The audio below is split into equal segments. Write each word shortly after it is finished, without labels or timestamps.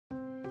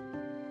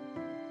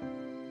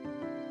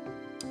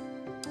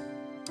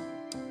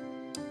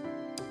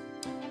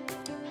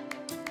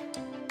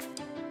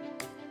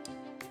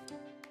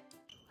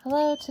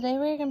Hello, today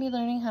we're going to be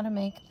learning how to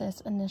make this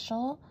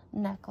initial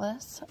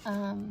necklace.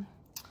 We're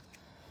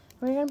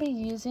going to be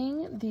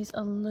using these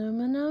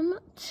aluminum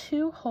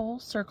 2-hole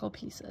circle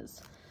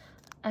pieces.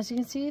 As you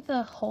can see,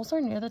 the holes are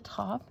near the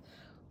top,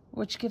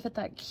 which give it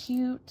that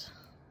cute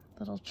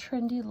little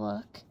trendy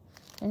look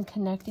and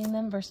connecting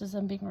them versus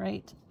them being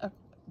right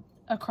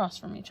across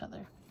from each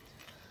other.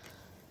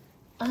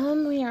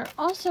 We are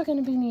also going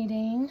to be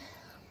needing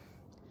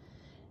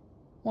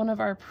one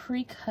of our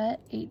pre-cut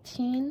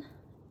 18-inch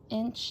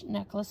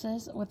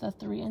necklaces with a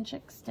 3-inch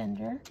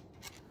extender.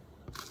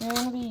 We're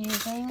going to be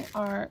using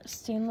our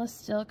stainless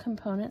steel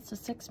components, the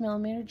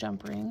 6mm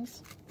jump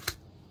rings.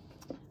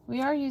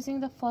 We are using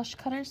the flush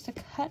cutters to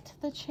cut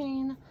the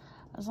chain,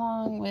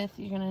 along with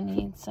you're going to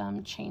need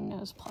some chain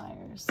nose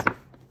pliers.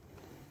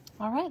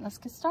 Alright, let's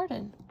get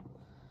started.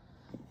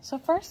 So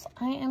first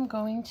I am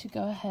going to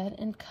go ahead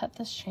and cut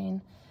this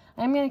chain.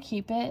 I'm going to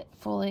keep it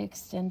fully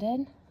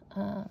extended,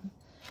 and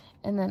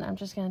then I'm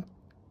just going to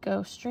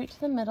go straight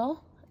to the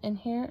middle. And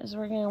here is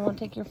where you're going to want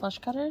to take your flush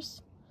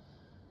cutters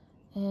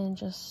and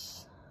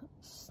just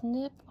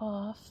snip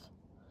off.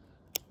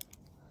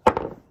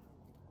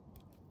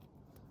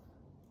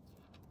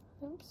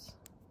 Oops,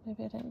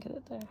 maybe I didn't get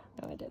it there.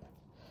 No, I did.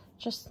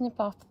 Just snip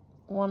off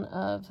one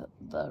of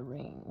the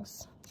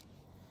rings.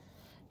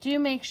 Do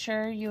make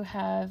sure you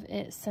have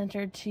it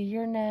centered to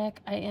your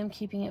neck. I am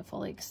keeping it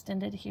fully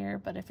extended here,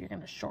 but if you're going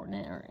to shorten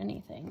it or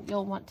anything,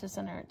 you'll want to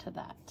center it to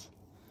that.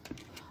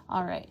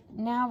 All right,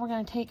 now we're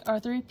going to take our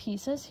 3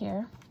 pieces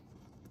here.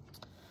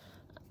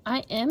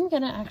 I am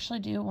going to actually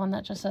do one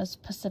that just says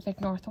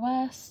Pacific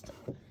Northwest.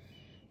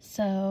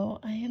 So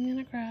I am going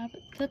to grab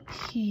the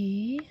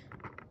P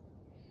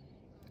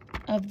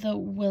of the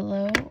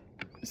Willow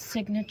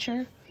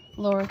signature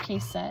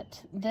lowercase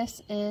set.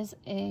 This is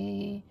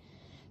a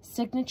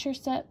signature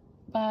set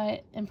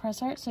by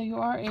Impress Art, so you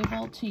are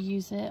able to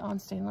use it on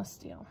stainless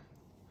steel.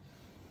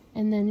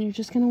 And then you're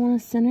just going to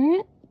want to center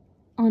it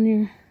on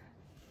your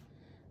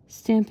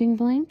stamping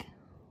blank.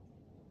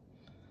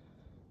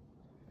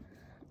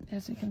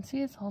 As you can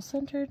see, it's all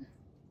centered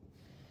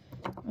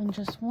on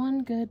just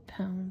one good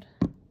pound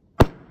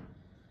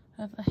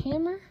of the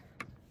hammer.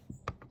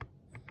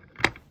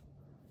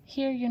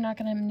 Here you're not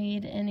going to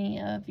need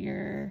any of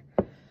your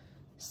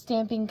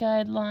stamping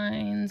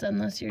guidelines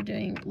unless you're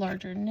doing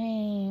larger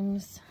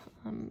names.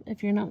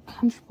 If you're not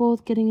comfortable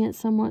with getting it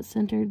somewhat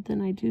centered, then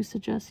I do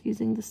suggest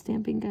using the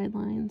stamping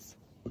guidelines.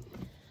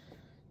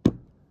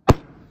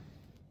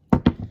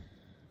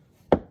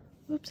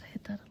 Oops, I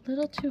hit that a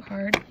little too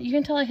hard. You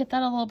can tell I hit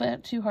that a little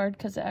bit too hard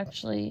because it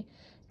actually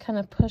kind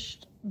of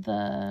pushed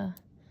the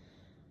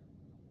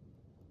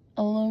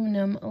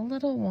aluminum a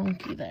little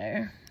wonky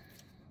there.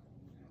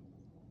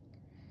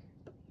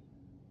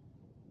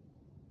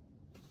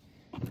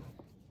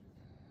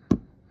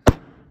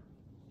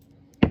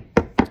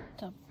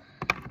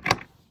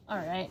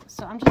 Alright,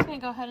 so I'm just going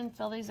to go ahead and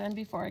fill these in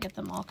before I get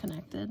them all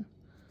connected.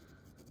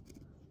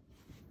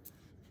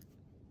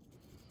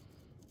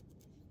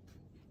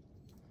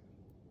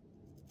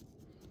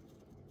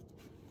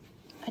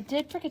 I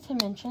did forget to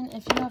mention,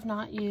 if you have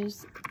not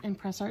used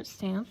Impress Art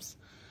stamps,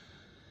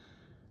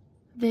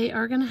 they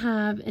are going to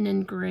have an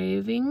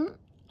engraving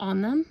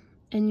on them.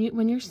 And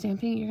when you're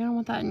stamping, you're going to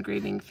want that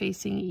engraving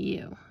facing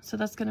you. So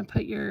that's going to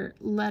put your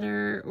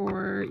letter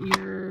or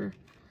your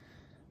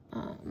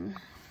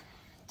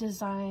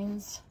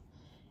designs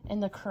in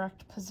the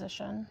correct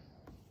position.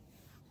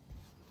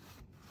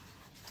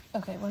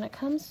 Okay, when it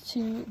comes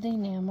to the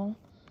enamel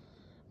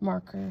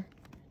marker,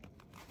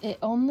 it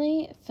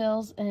only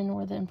fills in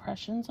where the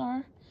impressions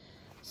are,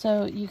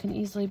 so you can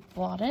easily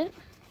blot it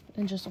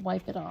and just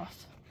wipe it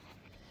off.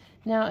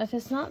 Now, if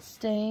it's not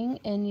staying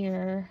in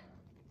your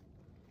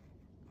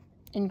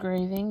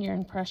engraving, your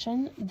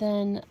impression,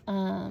 then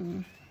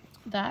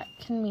that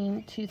can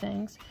mean 2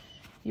 things.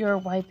 You're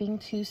wiping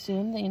too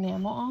soon the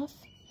enamel off,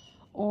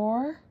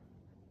 or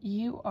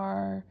you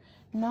are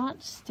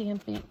not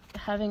stamping,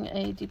 having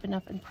a deep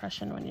enough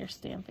impression when you're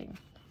stamping.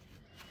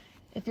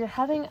 If you're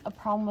having a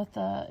problem with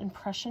the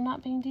impression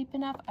not being deep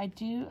enough, I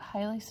do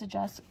highly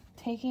suggest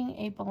taking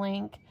a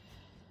blank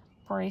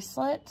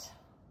bracelet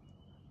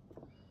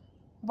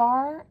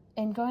bar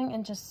and going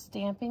and just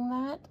stamping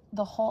that,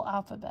 the whole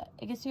alphabet.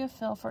 It gives you a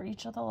feel for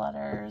each of the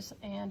letters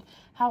and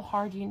how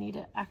hard you need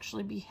to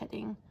actually be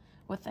hitting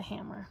with the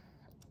hammer.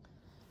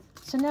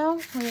 So now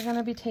we're going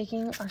to be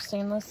taking our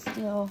stainless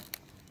steel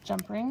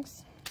jump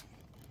rings.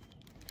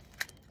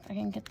 If I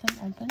can get them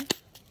open.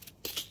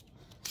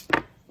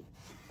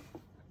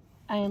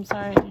 I am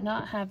sorry, I do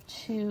not have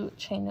 2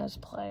 chain nose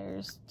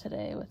pliers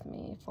today with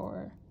me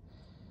for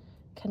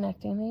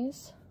connecting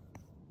these.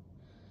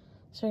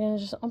 So you're going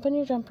to just open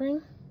your jump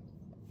ring.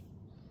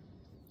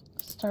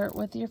 Start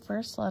with your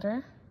first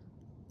letter.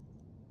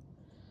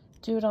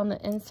 Do it on the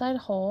inside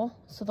hole,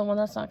 so the one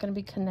that's not going to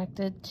be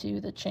connected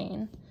to the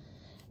chain.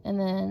 And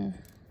then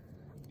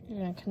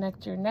you're going to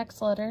connect your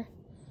next letter.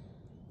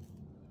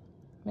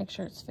 Make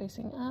sure it's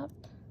facing up.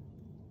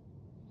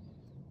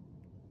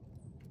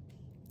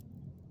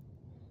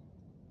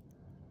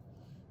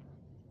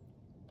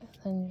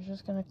 Then you're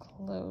just going to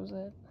close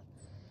it.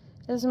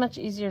 It is much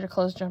easier to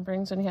close jump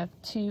rings when you have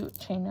 2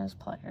 chain nose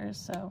pliers,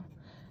 so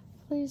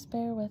please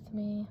bear with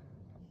me.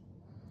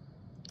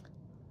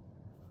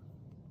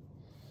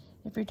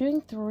 If you're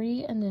doing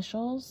 3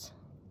 initials,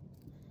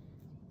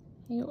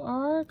 you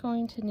are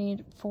going to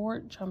need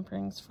 4 jump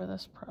rings for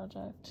this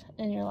project.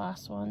 And your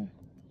last one,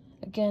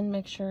 again,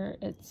 make sure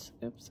it's,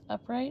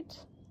 upright.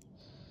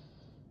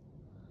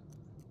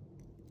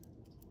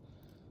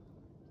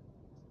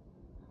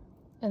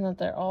 And that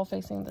they're all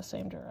facing the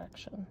same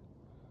direction.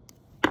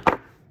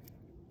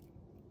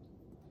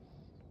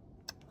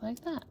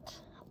 Like that.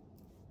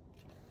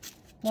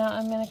 Now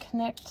I'm going to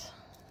connect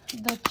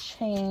the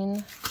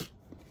chain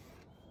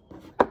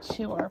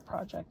to our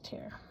project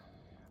here.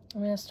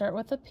 I'm going to start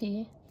with a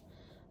P.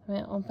 I'm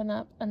going to open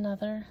up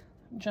another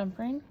jump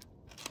ring.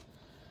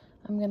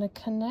 I'm going to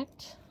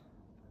connect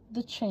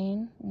the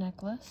chain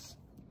necklace,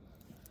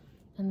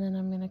 and then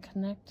I'm going to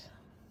connect,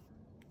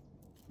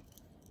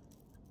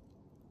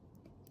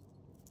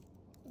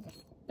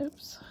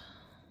 oops,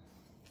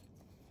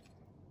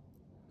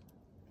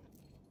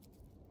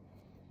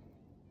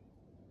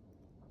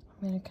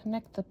 I'm going to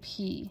connect the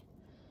P.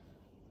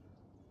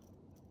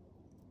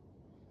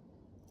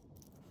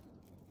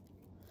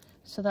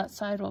 So that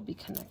side will be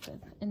connected.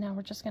 And now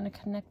we're just going to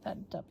connect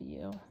that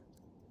W.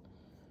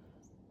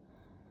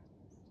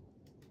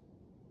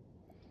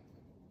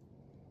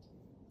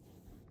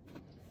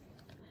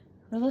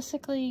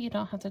 Realistically, you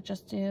don't have to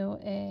just do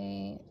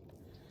a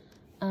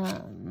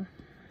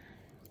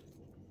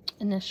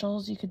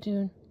initials. You could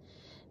do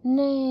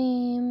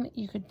name,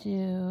 you could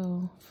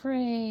do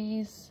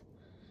phrase.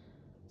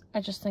 I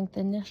just think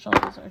the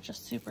initials are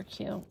just super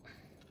cute.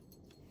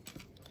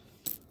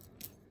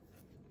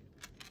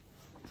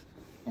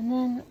 And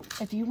then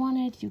if you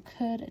wanted, you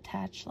could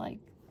attach like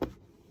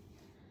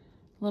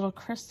little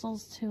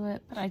crystals to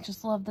it, but I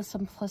just love the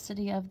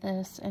simplicity of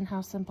this and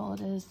how simple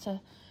it is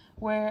to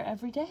wear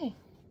every day.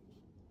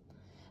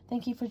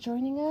 Thank you for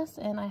joining us,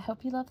 and I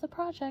hope you love the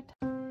project.